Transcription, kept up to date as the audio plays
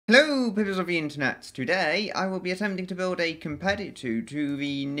Hello, peoples of the internet. Today I will be attempting to build a competitor to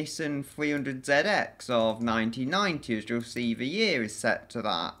the Nissan 300ZX of 1990, as you'll see the year is set to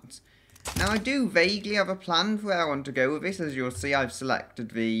that. Now I do vaguely have a plan for where I want to go with this. As you'll see, I've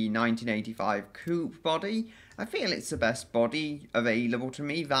selected the 1985 coupe body. I feel it's the best body available to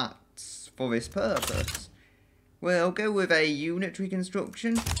me that's for this purpose. We'll go with a unitary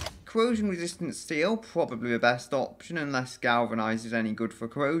construction. Corrosion resistant steel, probably the best option unless galvanised is any good for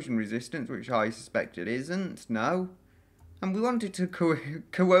corrosion resistance, which I suspect it isn't, no. And we want it to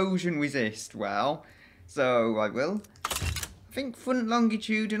corrosion resist well, so I will. I think front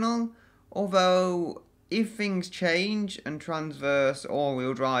longitudinal, although if things change and transverse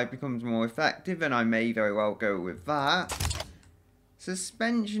all-wheel drive becomes more effective, then I may very well go with that.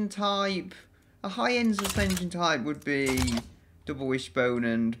 Suspension type, a high-end suspension type would be double wishbone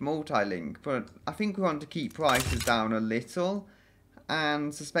and multi-link, but I think we want to keep prices down a little,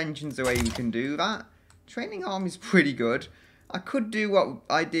 and suspension's the way we can do that. Trailing arm is pretty good. I could do what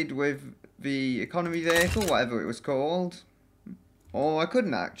I did with the economy vehicle, whatever it was called. Or I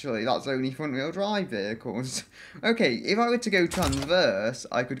couldn't actually, that's only front wheel drive vehicles. Okay, if I were to go transverse,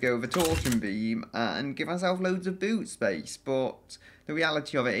 I could go with a torsion beam and give myself loads of boot space, but the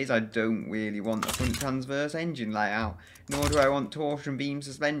reality of it is I don't really want a front transverse engine layout, nor do I want torsion beam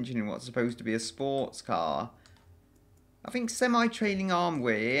suspension in what's supposed to be a sports car. I think semi-trailing arm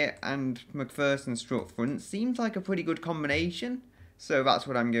rear and McPherson strut front seems like a pretty good combination, so that's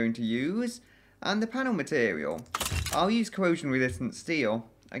what I'm going to use. And the panel material, I'll use corrosion resistant steel.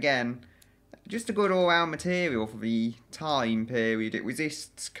 Again, just a good all-round material for the time period. It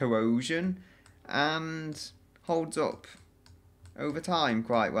resists corrosion and holds up over time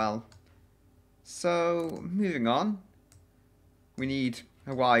quite well. So, moving on. We need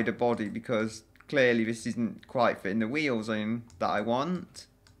a wider body because clearly this isn't quite fitting the wheels in that I want.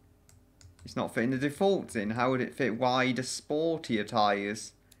 It's not fitting the defaults in. How would it fit wider, sportier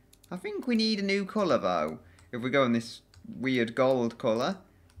tyres? I think we need a new colour though. If we go in this weird gold colour,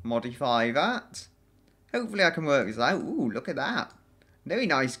 modify that. Hopefully I can work this out. Ooh, look at that. Very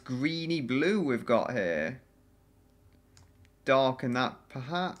nice greeny blue we've got here. Darken that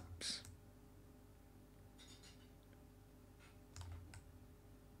perhaps.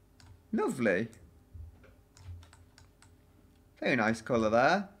 Lovely. Very nice colour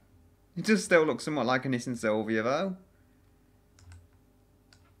there. It does still look somewhat like a Nissan Silvia though.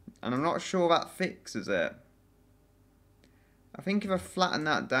 And I'm not sure that fixes it. I think if I flatten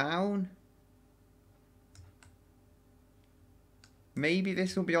that down, maybe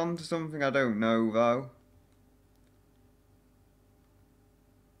this will be onto something, I don't know though.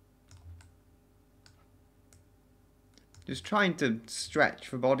 Just trying to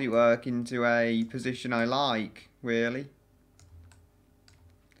stretch the bodywork into a position I like, really.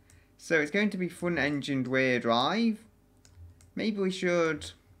 So it's going to be front engined rear drive. Maybe we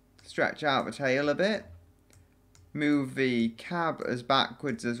should stretch out the tail a bit. Move the cab as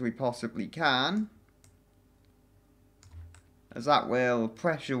backwards as we possibly can, as that will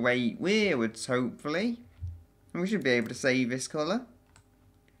pressure weight rearwards hopefully. And we should be able to save this colour.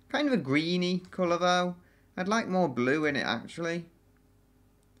 Kind of a greeny colour though. I'd like more blue in it actually.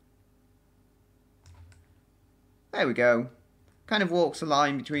 There we go. Kind of walks the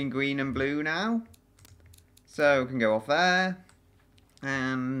line between green and blue now. So we can go off there.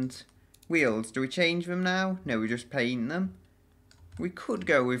 And wheels, do we change them now? No, we just paint them. We could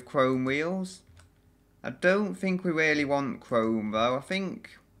go with chrome wheels. I don't think we really want chrome though. I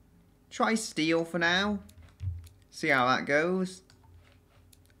think try steel for now. See how that goes.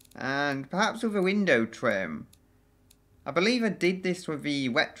 And perhaps with a window trim. I believe I did this with the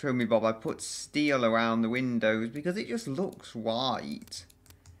Retro Me Bob. I put steel around the windows because it just looks white.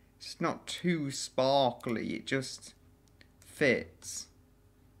 It's not too sparkly, it just fits.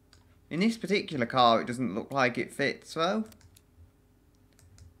 In this particular car it doesn't look like it fits though.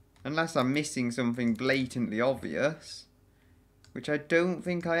 Unless I'm missing something blatantly obvious. Which I don't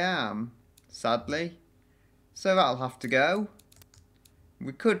think I am, sadly. So that'll have to go.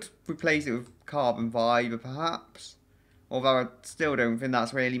 We could replace it with carbon fibre perhaps. Although I still don't think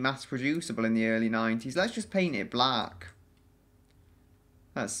that's really mass producible in the early 90s. Let's just paint it black.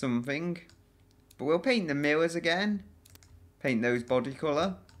 That's something. But we'll paint the mirrors again. Paint those body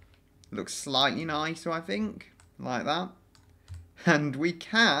colour. Looks slightly nicer, I think. Like that. And we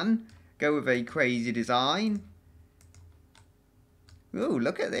can go with a crazy design. Ooh,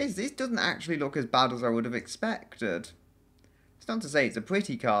 look at this. This doesn't actually look as bad as I would have expected. It's not to say it's a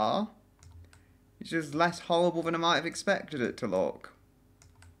pretty car. It's just less horrible than I might have expected it to look.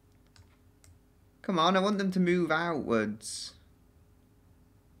 Come on, I want them to move outwards.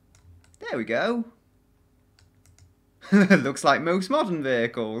 There we go. Looks like most modern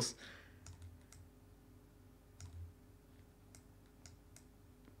vehicles.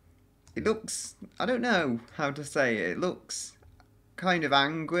 It looks, I don't know how to say it. It looks kind of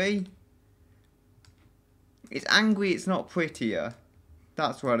angry. It's angry, it's not prettier.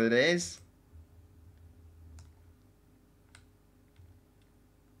 That's what it is.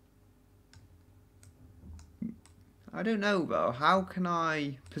 I don't know though, how can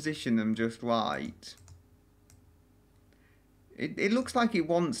I position them just right? It looks like it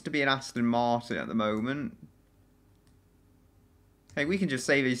wants to be an Aston Martin at the moment. Hey, we can just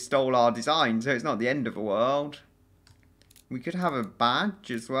say they stole our design, so it's not the end of the world. We could have a badge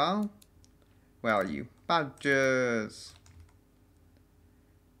as well. Where are you? Badges.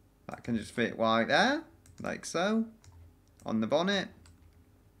 That can just fit right there, like so. On the bonnet.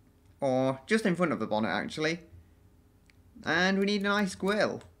 Or just in front of the bonnet, actually. And we need a nice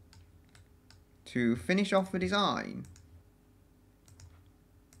grille to finish off the design.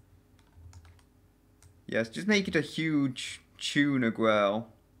 Yes, just make it a huge tuna grille.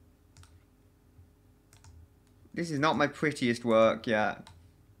 This is not my prettiest work yet.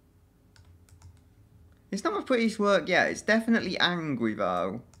 It's not my prettiest work yet. It's definitely angry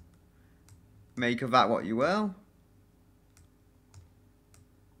though. Make of that what you will.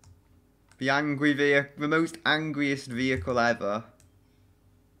 The most angriest vehicle ever.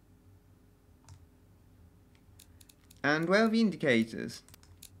 And where are the indicators?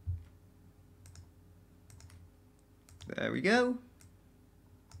 There we go.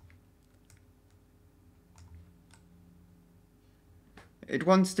 It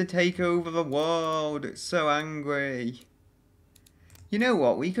wants to take over the world. It's so angry. You know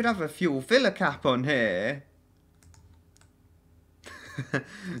what? We could have a fuel filler cap on here.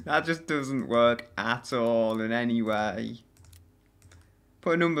 That just doesn't work at all in any way.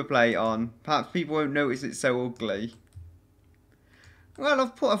 Put a number plate on. Perhaps people won't notice it's so ugly. Well,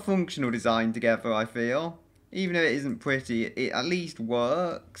 I've put a functional design together, I feel. Even if it isn't pretty, it at least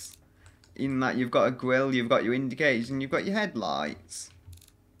works. In that you've got a grille, you've got your indicators, and you've got your headlights.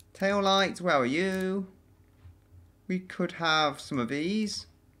 Tail lights, where are you? We could have some of these.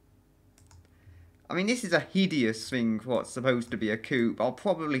 I mean, this is a hideous thing for what's supposed to be a coupe. I'll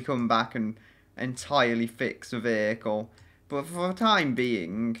probably come back and entirely fix the vehicle. But for the time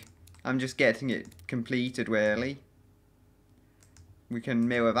being, I'm just getting it completed, really. We can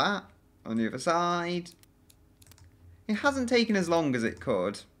mirror that on the other side. It hasn't taken as long as it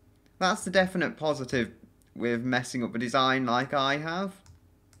could. That's the definite positive with messing up the design like I have.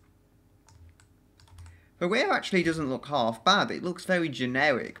 The rear actually doesn't look half bad. It looks very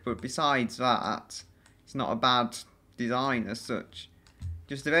generic, but besides that, it's not a bad design as such.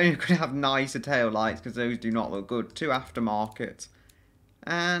 Just if only could have nicer tail lights, because those do not look good. 2 aftermarket.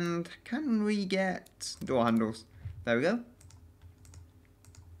 And can we get door handles? There we go.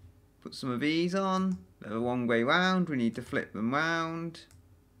 Put some of these on. They're the wrong way round. We need to flip them round.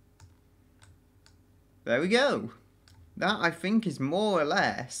 There we go. That, I think, is more or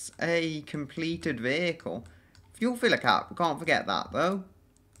less a completed vehicle. Fuel filler cap. Can't forget that, though.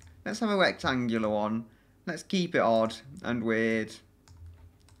 Let's have a rectangular one. Let's keep it odd and weird.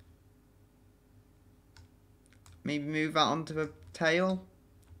 Maybe move that onto the tail.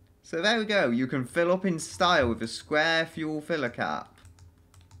 So there we go. You can fill up in style with a square fuel filler cap.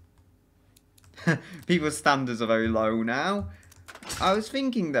 People's standards are very low now. I was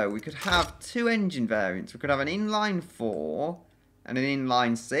thinking though, we could have 2 engine variants. We could have an inline 4 and an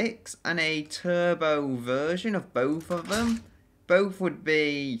inline 6 and a turbo version of both of them. Both would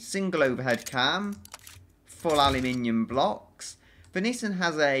be single overhead cam, full aluminium blocks. The Nissan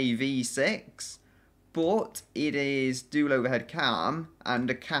has a V6, but it is dual overhead cam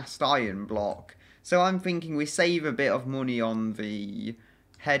and a cast iron block. So I'm thinking we save a bit of money on the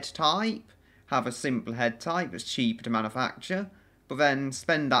head type, have a simple head type that's cheaper to manufacture, but then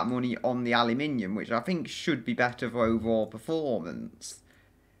spend that money on the aluminium, which I think should be better for overall performance.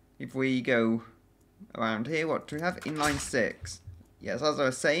 If we go around here, what do we have? Inline 6. Yes, as I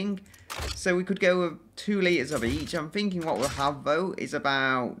was saying. So we could go with 2 litres of each. I'm thinking what we'll have though is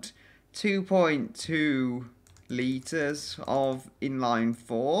about 2.2 litres of inline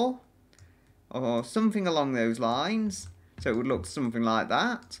 4. Or something along those lines. So it would look something like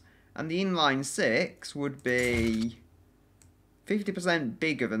that. And the inline 6 would be 50%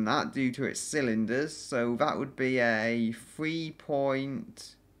 bigger than that due to its cylinders. So that would be a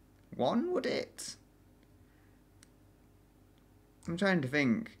 3.1, would it? I'm trying to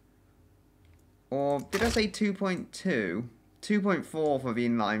think. Or did I say 2.2? 2.4 for the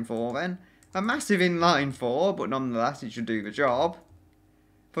inline 4 then. A massive inline 4, but nonetheless it should do the job.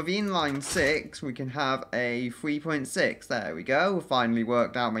 For the inline 6, we can have a 3.6. There we go. Finally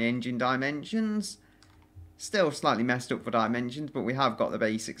worked out my engine dimensions. Still slightly messed up for dimensions, but we have got the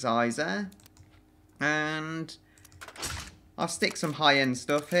basic size there. And I'll stick some high-end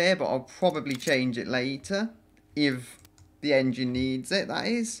stuff here, but I'll probably change it later. If the engine needs it, that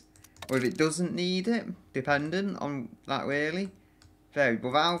is. Or if it doesn't need it, dependent on that really.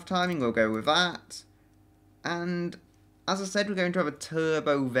 Variable valve timing, we'll go with that. And as I said, we're going to have a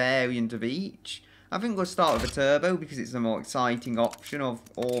turbo variant of each. I think we'll start with a turbo because it's the more exciting option of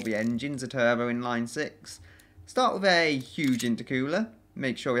all the engines, a turbo inline 6. Start with a huge intercooler.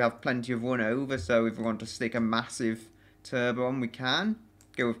 Make sure we have plenty of run over, so if we want to stick a massive turbo on, we can.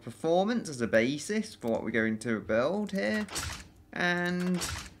 Go with performance as a basis for what we're going to build here. And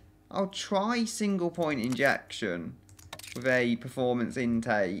I'll try single point injection with a performance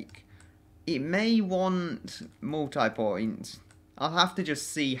intake. It may want multi-point. I'll have to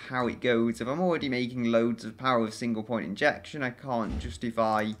just see how it goes. If I'm already making loads of power with single point injection, I can't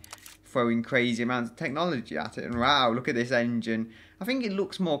justify throwing crazy amounts of technology at it. And wow, look at this engine. I think it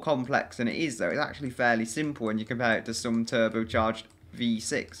looks more complex than it is though. It's actually fairly simple when you compare it to some turbocharged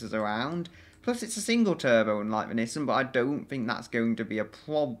V6s around. Plus it's a single turbo unlike the Nissan, but I don't think that's going to be a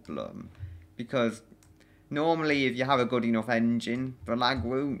problem. Because normally if you have a good enough engine, the lag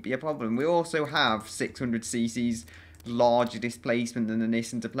won't be a problem. We also have 600cc's larger displacement than the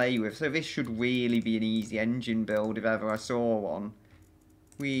Nissan to play with, so this should really be an easy engine build if ever I saw one.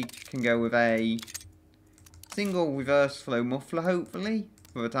 We can go with a single reverse flow muffler, hopefully,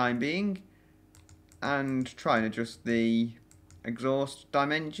 for the time being. And try and adjust the exhaust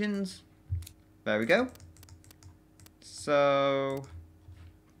dimensions. There we go. So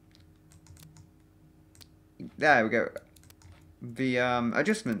there we go. The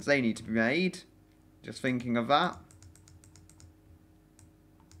adjustments, they need to be made. Just thinking of that.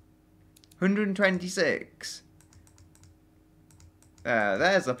 126.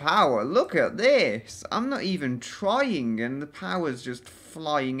 There's the power. Look at this. I'm not even trying and the power's just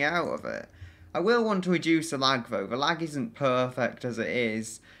flying out of it. I will want to reduce the lag though. The lag isn't perfect as it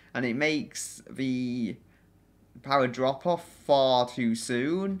is, and it makes the power drop off far too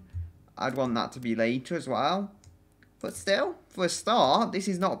soon. I'd want that to be later as well. But still, for a start, this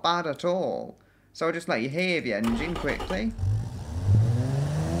is not bad at all. So I'll just let you hear the engine quickly.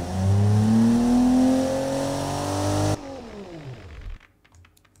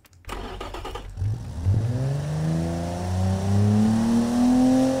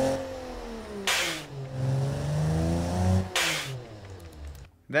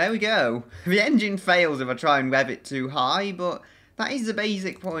 There we go. The engine fails if I try and rev it too high, but that is the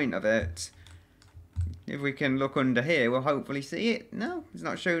basic point of it. If we can look under here, we'll hopefully see it. No, it's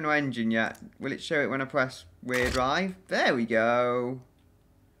not showing no engine yet. Will it show it when I press rear drive? There we go.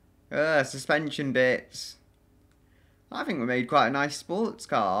 Suspension bits. I think we made quite a nice sports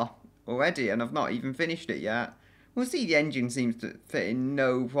car already, and I've not even finished it yet. We'll see, the engine seems to fit in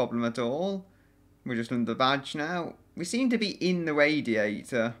no problem at all. We're just under the badge now. We seem to be in the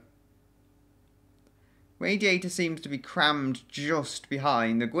radiator. Radiator seems to be crammed just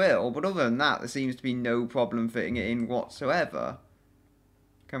behind the grille, but other than that, there seems to be no problem fitting it in whatsoever.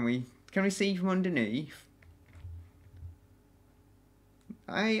 Can we see from underneath?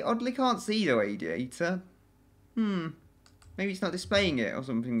 I oddly can't see the radiator. Maybe it's not displaying it or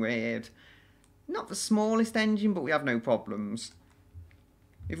something weird. Not the smallest engine, but we have no problems.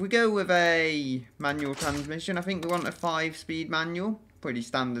 If we go with a manual transmission, I think we want a 5-speed manual. Pretty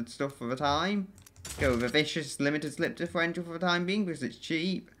standard stuff for the time. Go with a vicious limited slip differential for the time being because it's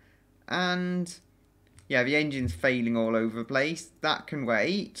cheap. And yeah, the engine's failing all over the place. That can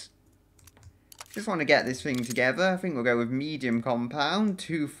wait. Just want to get this thing together. I think we'll go with medium compound,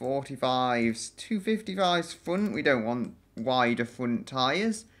 245s, 255s front. We don't want wider front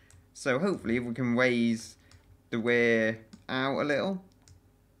tyres. So hopefully if we can raise the rear out a little.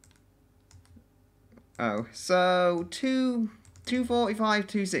 Oh, so 245,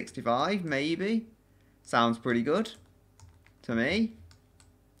 265 maybe. Sounds pretty good to me.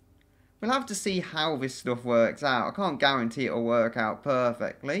 We'll have to see how this stuff works out. I can't guarantee it'll work out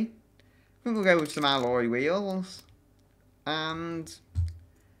perfectly. I think we'll go with some alloy wheels. And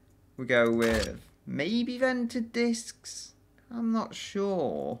we'll go with maybe vented discs. I'm not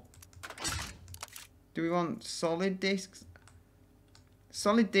sure. Do we want solid discs?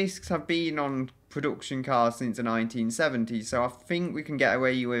 Solid discs have been on production cars since the 1970s, so I think we can get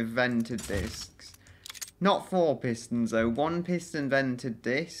away with vented discs. Not 4 pistons though, 1 piston vented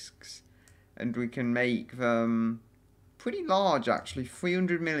discs, and we can make them pretty large actually,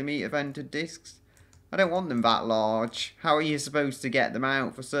 300mm vented discs. I don't want them that large. How are you supposed to get them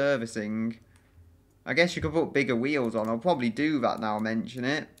out for servicing? I guess you could put bigger wheels on. I'll probably do that now I mention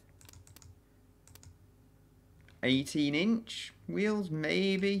it. 18-inch wheels,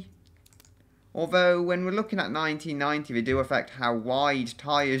 maybe. Although, when we're looking at 1990, they do affect how wide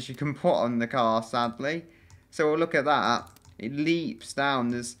tyres you can put on the car, sadly. So we'll look at that. It leaps down.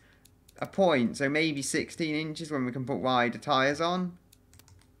 There's a point, so maybe 16 inches when we can put wider tyres on.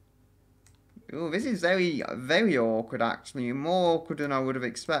 Oh, this is very, very awkward, actually. More awkward than I would have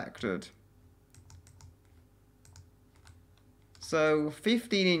expected. So,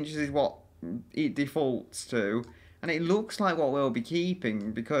 15 inches is what it defaults to. And it looks like what we'll be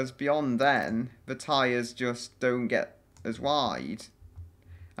keeping, because beyond then, the tyres just don't get as wide.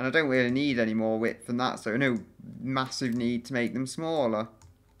 And I don't really need any more width than that, so no massive need to make them smaller.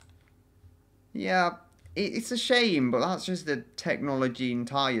 Yeah, it's a shame, but that's just the technology in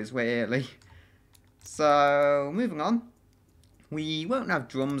tyres, really. So, moving on. We won't have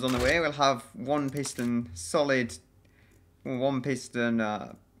drums on the way, we'll have one piston solid,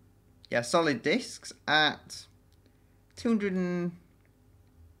 solid discs at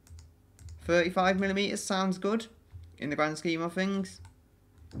 235mm sounds good in the grand scheme of things.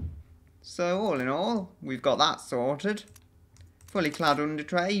 So all in all, we've got that sorted. Fully clad under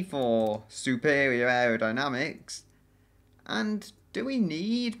tray for superior aerodynamics. And do we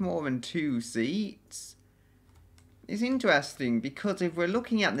need more than 2 seats? It's interesting because if we're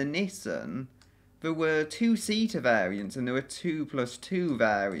looking at the Nissan, there were 2-seater variants and there were 2+2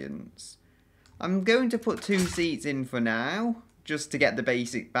 variants. I'm going to put 2 seats in for now, just to get the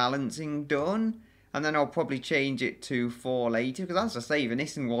basic balancing done. And then I'll probably change it to 4 later, because as I say, the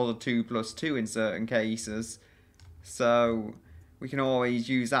Nissan was a 2+2 in certain cases. So, we can always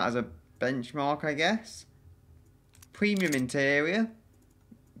use that as a benchmark, I guess. Premium interior,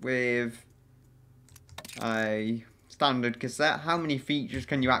 with a standard cassette. How many features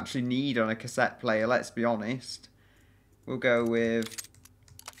can you actually need on a cassette player, let's be honest. We'll go with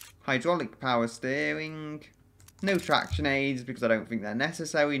hydraulic power steering, no traction aids because I don't think they're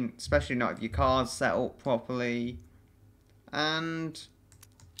necessary, especially not if your car's set up properly, and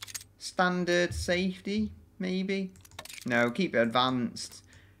standard safety, maybe? No, keep it advanced.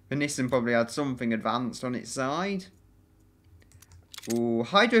 The Nissan probably had something advanced on its side. Ooh,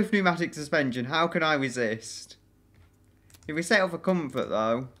 hydro pneumatic suspension, how can I resist? If we set up for comfort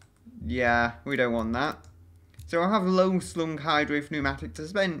though, yeah, we don't want that. So I'll have low-slung hydro pneumatic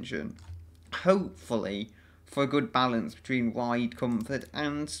suspension. Hopefully, for a good balance between wide comfort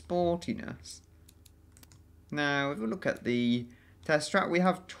and sportiness. Now, if we look at the test track, we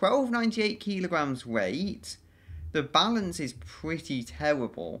have 1298 kilograms weight. The balance is pretty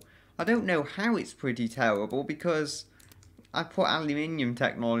terrible. I don't know how it's pretty terrible because I put aluminium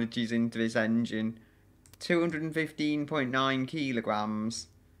technologies into this engine. 215.9 kilograms.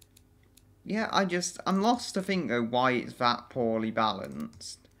 Yeah, I'm lost to think though why it's that poorly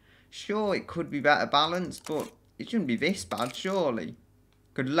balanced. Sure, it could be better balanced, but it shouldn't be this bad, surely.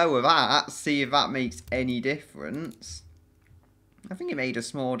 Could lower that, see if that makes any difference. I think it made a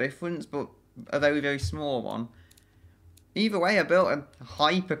small difference, but a very, very small one. Either way, I built a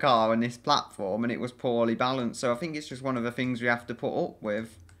hypercar on this platform and it was poorly balanced, so I think it's just one of the things we have to put up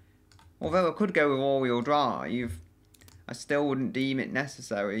with. Although I could go with all-wheel drive, I still wouldn't deem it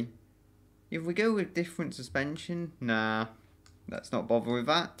necessary. If we go with different suspension, nah, let's not bother with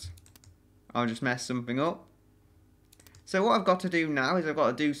that. I'll just mess something up. So what I've got to do now is I've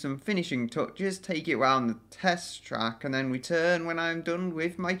got to do some finishing touches, take it around the test track, and then return when I'm done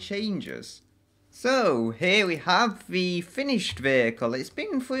with my changes. So, here we have the finished vehicle. It's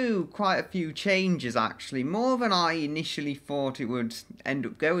been through quite a few changes actually, more than I initially thought it would end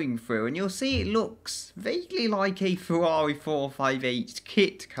up going through, and you'll see it looks vaguely like a Ferrari 458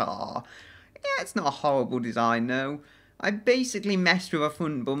 kit car. Yeah, it's not a horrible design though. I basically messed with a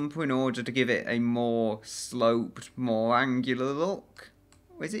front bumper in order to give it a more sloped, more angular look.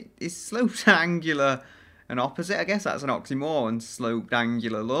 Is sloped angular an opposite? I guess that's an oxymoron, sloped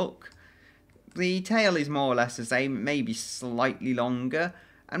angular look. The tail is more or less the same, maybe slightly longer,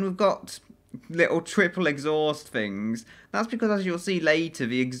 and we've got little triple exhaust things. That's because, as you'll see later,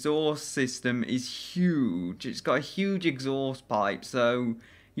 the exhaust system is huge. It's got a huge exhaust pipe, so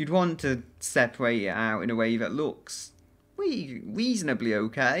you'd want to separate it out in a way that looks reasonably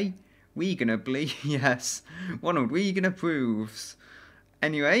okay. Reasonably, yes. Ronald Reagan approves.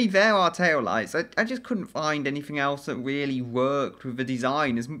 Anyway, there are taillights. I just couldn't find anything else that really worked with the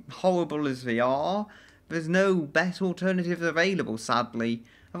design. As horrible as they are, there's no better alternatives available, sadly.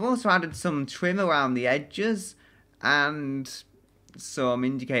 I've also added some trim around the edges, and some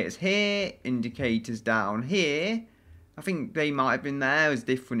indicators here, indicators down here. I think they might have been there as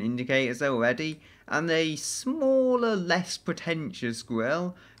different indicators already. And a smaller, less pretentious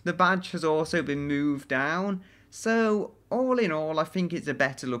grille. The badge has also been moved down. So, all in all, I think it's a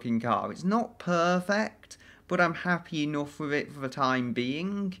better looking car. It's not perfect, but I'm happy enough with it for the time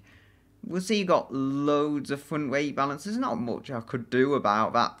being. We'll see, you got loads of front weight balance. There's not much I could do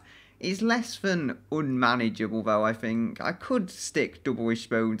about that. It's less than unmanageable though, I think. I could stick double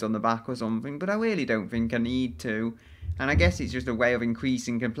wishbones on the back or something, but I really don't think I need to. And I guess it's just a way of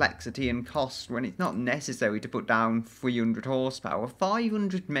increasing complexity and cost when it's not necessary to put down 300 horsepower.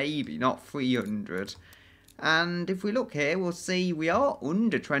 500 maybe, not 300. And if we look here, we'll see we are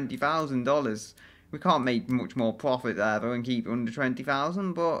under $20,000. We can't make much more profit there though and keep it under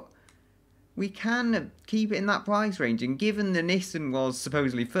 20,000, but we can keep it in that price range. And given the Nissan was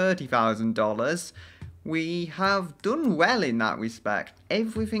supposedly $30,000, we have done well in that respect.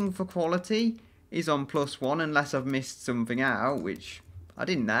 Everything for quality is on +1 unless I've missed something out, which I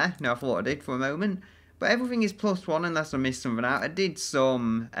didn't there. No, I thought I did for a moment. But everything is +1 unless I missed something out. I did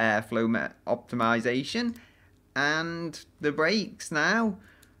some airflow optimization. And the brakes now,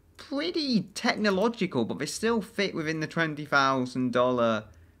 pretty technological, but they still fit within the $20,000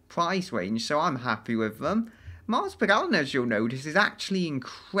 price range, so I'm happy with them. Miles per gallon, as you'll notice, is actually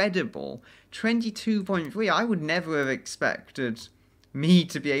incredible. 22.3, I would never have expected me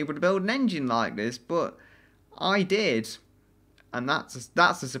to be able to build an engine like this, but I did. And that's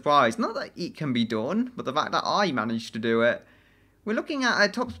a surprise. Not that it can be done, but the fact that I managed to do it. We're looking at a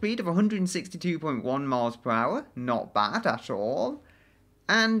top speed of 162.1 miles per hour. Not bad at all.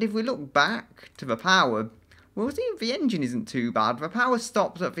 And if we look back to the power, we'll see if the engine isn't too bad. The power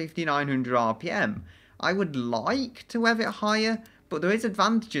stops at 5,900 RPM. I would like to have it higher, but there is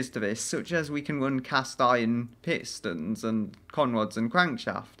advantages to this, such as we can run cast iron pistons and conrods and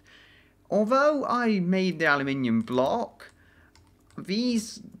crankshaft. Although I made the aluminium block,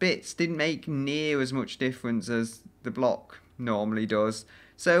 these bits didn't make near as much difference as the block normally does.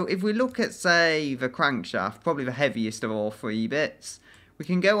 So if we look at, say, the crankshaft, probably the heaviest of all three bits, we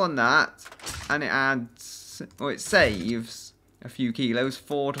can go on that, and it adds, or it saves a few kilos,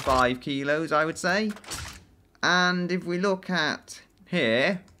 4 to 5 kilos, I would say. And if we look at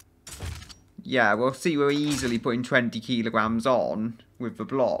here, yeah, we'll see we're easily putting 20 kilograms on with the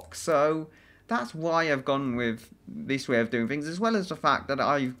block. So that's why I've gone with this way of doing things, as well as the fact that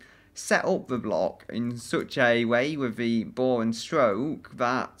I've set up the block in such a way with the bore and stroke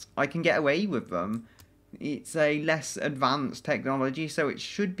that I can get away with them. It's a less advanced technology, so it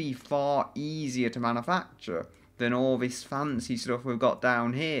should be far easier to manufacture than all this fancy stuff we've got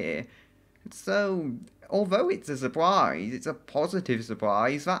down here. So, although it's a surprise, it's a positive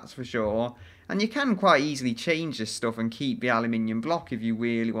surprise, that's for sure. And you can quite easily change this stuff and keep the aluminium block if you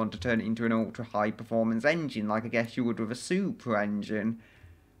really want to turn it into an ultra high performance engine, like I guess you would with a super engine.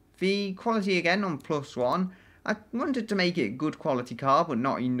 The quality again on +1. I wanted to make it a good quality car, but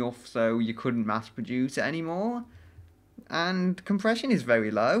not enough so you couldn't mass produce it anymore. And compression is very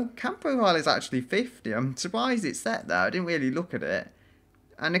low. Cam profile is actually 50. I'm surprised it's set there. I didn't really look at it.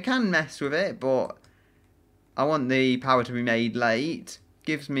 And I can mess with it, but I want the power to be made late.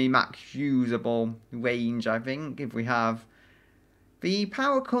 Gives me max usable range, I think, if we have. The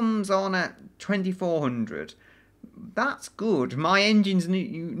power comes on at 2400. That's good. My engines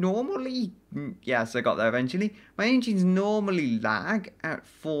normally, yes, I got there eventually. My engines normally lag at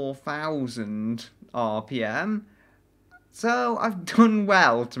 4,000 RPM. So I've done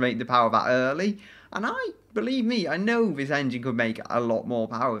well to make the power that early. And believe me, I know this engine could make a lot more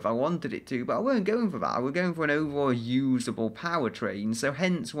power if I wanted it to, but I weren't going for that. We're going for an overall usable powertrain. So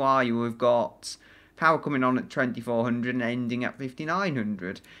hence why we've got power coming on at 2400 and ending at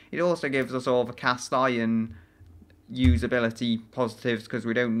 5900. It also gives us all the cast iron usability positives because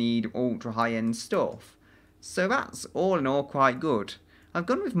we don't need ultra high-end stuff. So that's all in all quite good. I've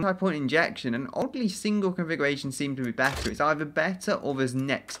gone with multi-point injection, and oddly single configurations seem to be better. It's either better or there's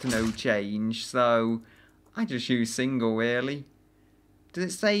next to no change, so I just use single really. Does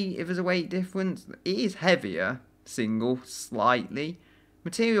it say if there's a weight difference? It is heavier, single, slightly.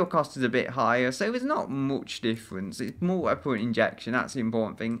 Material cost is a bit higher, so there's not much difference. It's multi-point injection, that's the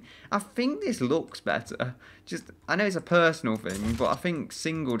important thing. I think this looks better. I know it's a personal thing, but I think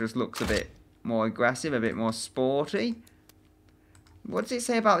single just looks a bit more aggressive, a bit more sporty. What does it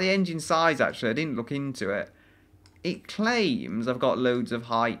say about the engine size, actually? I didn't look into it. It claims I've got loads of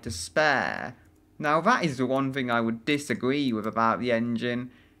height to spare. Now, that is the one thing I would disagree with about the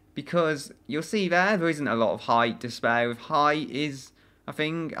engine, because you'll see there isn't a lot of height to spare. With height is I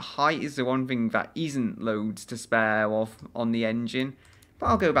think height is the one thing that isn't loads to spare of on the engine. But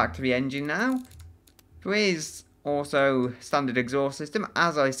I'll go back to the engine now. There is also standard exhaust system.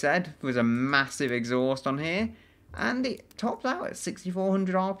 As I said, there was a massive exhaust on here. And it tops out at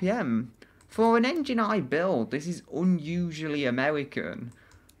 6,400 RPM. For an engine I build, this is unusually American.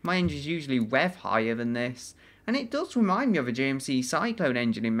 My engine's usually rev higher than this. And it does remind me of a JMC Cyclone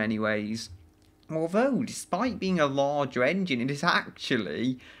engine in many ways. Although, despite being a larger engine, it is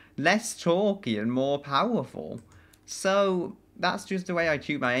actually less torquey and more powerful. So, that's just the way I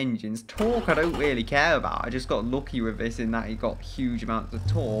tune my engines. Torque I don't really care about. I just got lucky with this in that it got huge amounts of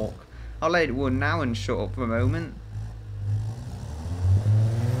torque. I'll let it run now and shut up for a moment.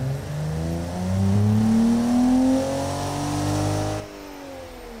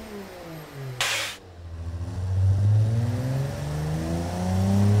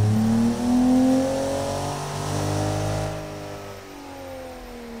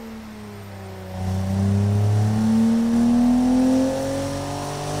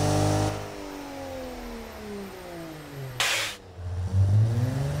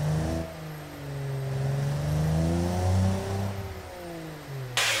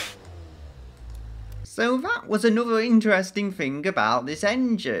 So that was another interesting thing about this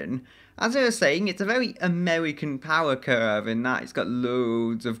engine. As I was saying, it's a very American power curve in that it's got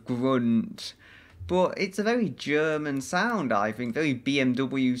loads of grunt. But it's a very German sound, I think, very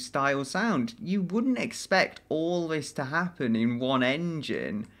BMW style sound. You wouldn't expect all this to happen in one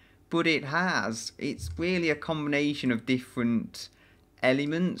engine, but it has. It's really a combination of different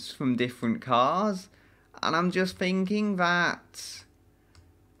elements from different cars. And I'm just thinking that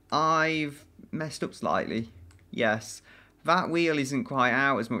I've messed up slightly. Yes, that wheel isn't quite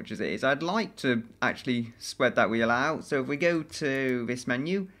out as much as it is. I'd like to actually spread that wheel out. So if we go to this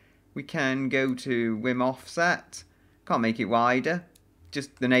menu, we can go to rim offset. Can't make it wider.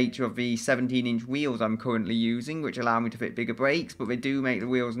 Just the nature of the 17-inch wheels I'm currently using, which allow me to fit bigger brakes, but they do make the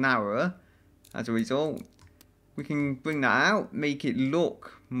wheels narrower as a result. We can bring that out, make it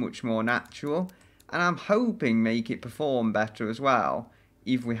look much more natural, and I'm hoping make it perform better as well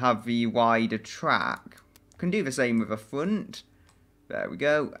if we have the wider track. Can do the same with the front. There we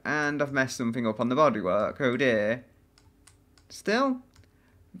go. And I've messed something up on the bodywork. Oh dear. Still,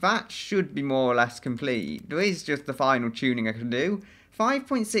 that should be more or less complete. There is just the final tuning I can do.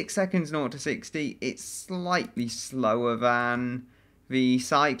 5.6 seconds 0 to 60. It's slightly slower than the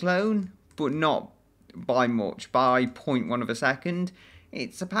Cyclone, but not by much, by 0.1 of a second.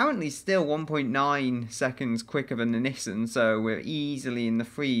 It's apparently still 1.9 seconds quicker than the Nissan, so we're easily in the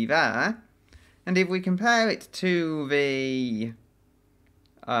free there. And if we compare it to the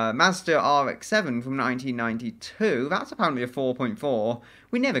Mazda RX-7 from 1992, that's apparently a 4.4.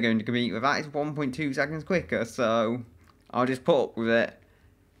 We're never going to compete with that. It's 1.2 seconds quicker, so I'll just put up with it.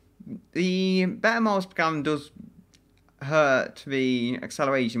 The better miles per gallon does hurt the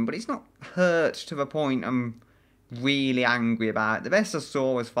acceleration, but it's not hurt to the point I'm really angry about it. The best I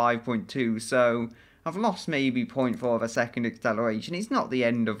saw was 5.2, so I've lost maybe 0.4 of a second acceleration. It's not the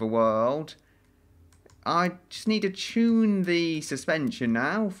end of the world. I just need to tune the suspension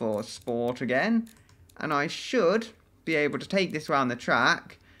now for sport again, and I should be able to take this around the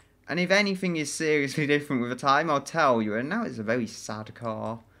track, and if anything is seriously different with the time, I'll tell you. And now it's a very sad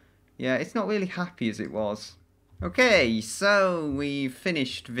car. Yeah, it's not really happy as it was. Okay, so we've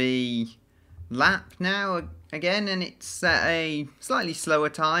finished the lap now again, and it's at a slightly slower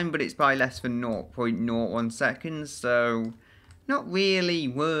time, but it's by less than 0.01 seconds, so not really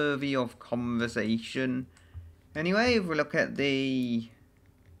worthy of conversation. Anyway, if we look at the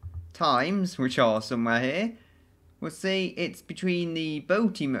times, which are somewhere here, we'll see it's between the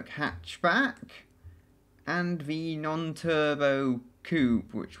Boaty hatchback and the non-turbo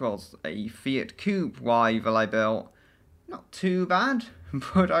coupe, which was a Fiat Coupe rival I built. Not too bad,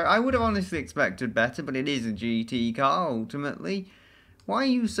 but I would have honestly expected better, but it is a GT car, ultimately. Why are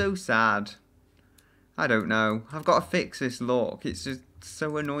you so sad? I don't know. I've got to fix this look. It's just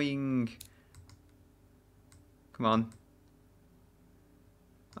so annoying. Come on.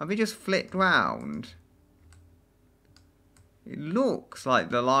 Have we just flipped round? It looks like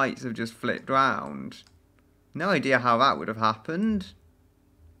the lights have just flipped round. No idea how that would have happened.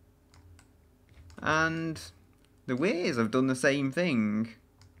 And the rears have done the same thing.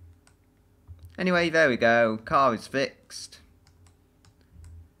 Anyway, there we go. Car is fixed.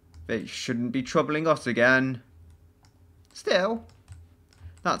 They shouldn't be troubling us again. Still,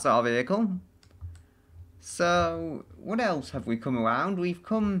 that's our vehicle. So, what else have we come around? We've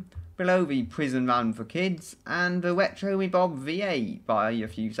come below the prison van for kids and the Retro Me Bob V8 by a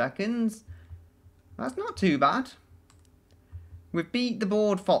few seconds. That's not too bad. we've beat the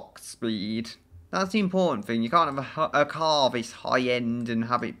board Fox speed. That's the important thing. You can't have a car this high-end and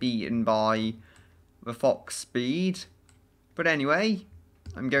have it beaten by the Fox speed. But anyway,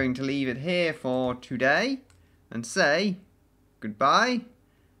 I'm going to leave it here for today and say goodbye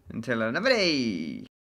until another day.